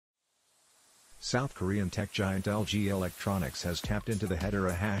South Korean tech giant LG Electronics has tapped into the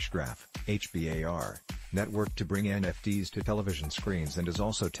Hedera Hashgraph (HBAR) network to bring NFTs to television screens and is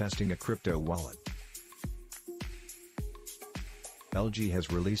also testing a crypto wallet. LG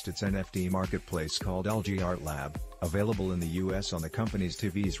has released its NFT marketplace called LG Art Lab, available in the US on the company's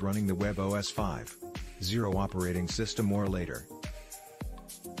TVs running the webOS 5.0 operating system or later.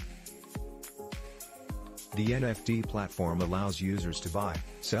 The NFT platform allows users to buy,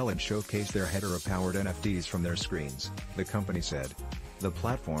 sell and showcase their Hedera-powered NFTs from their screens, the company said. The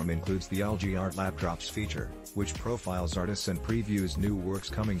platform includes the LG Art Lab Drops feature, which profiles artists and previews new works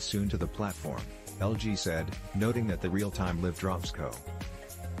coming soon to the platform, LG said, noting that the real-time live drops co.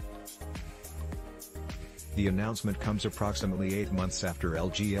 The announcement comes approximately 8 months after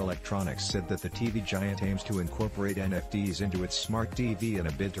LG Electronics said that the TV giant aims to incorporate NFTs into its smart TV in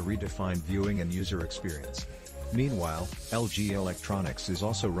a bid to redefine viewing and user experience. Meanwhile, LG Electronics is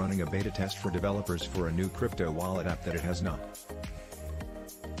also running a beta test for developers for a new crypto wallet app that it has not.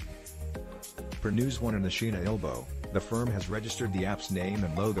 Per News One and the Shina Ilbo, the firm has registered the app's name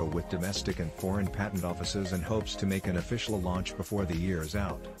and logo with domestic and foreign patent offices and hopes to make an official launch before the year is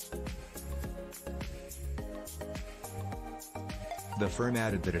out. The firm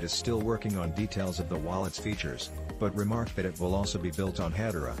added that it is still working on details of the wallet's features, but remarked that it will also be built on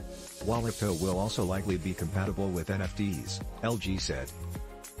Hedera. Wallypto will also likely be compatible with NFTs, LG said.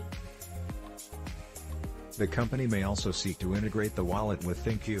 The company may also seek to integrate the wallet with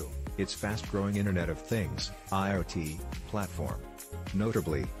ThinQ, its fast-growing Internet of Things (IoT) platform.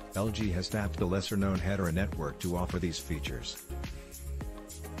 Notably, LG has tapped the lesser-known Hedera network to offer these features.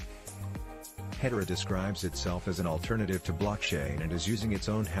 Hedera describes itself as an alternative to blockchain and is using its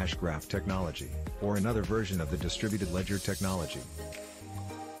own hashgraph technology, or another version of the distributed ledger technology.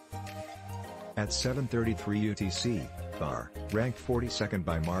 At 7:33 UTC, HBAR, ranked 42nd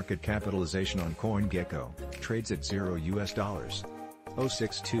by market capitalization on Coingecko, trades at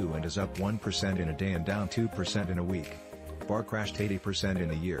 $0.62 and is up 1% in a day and down 2% in a week. HBAR crashed 80%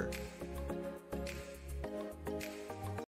 in a year.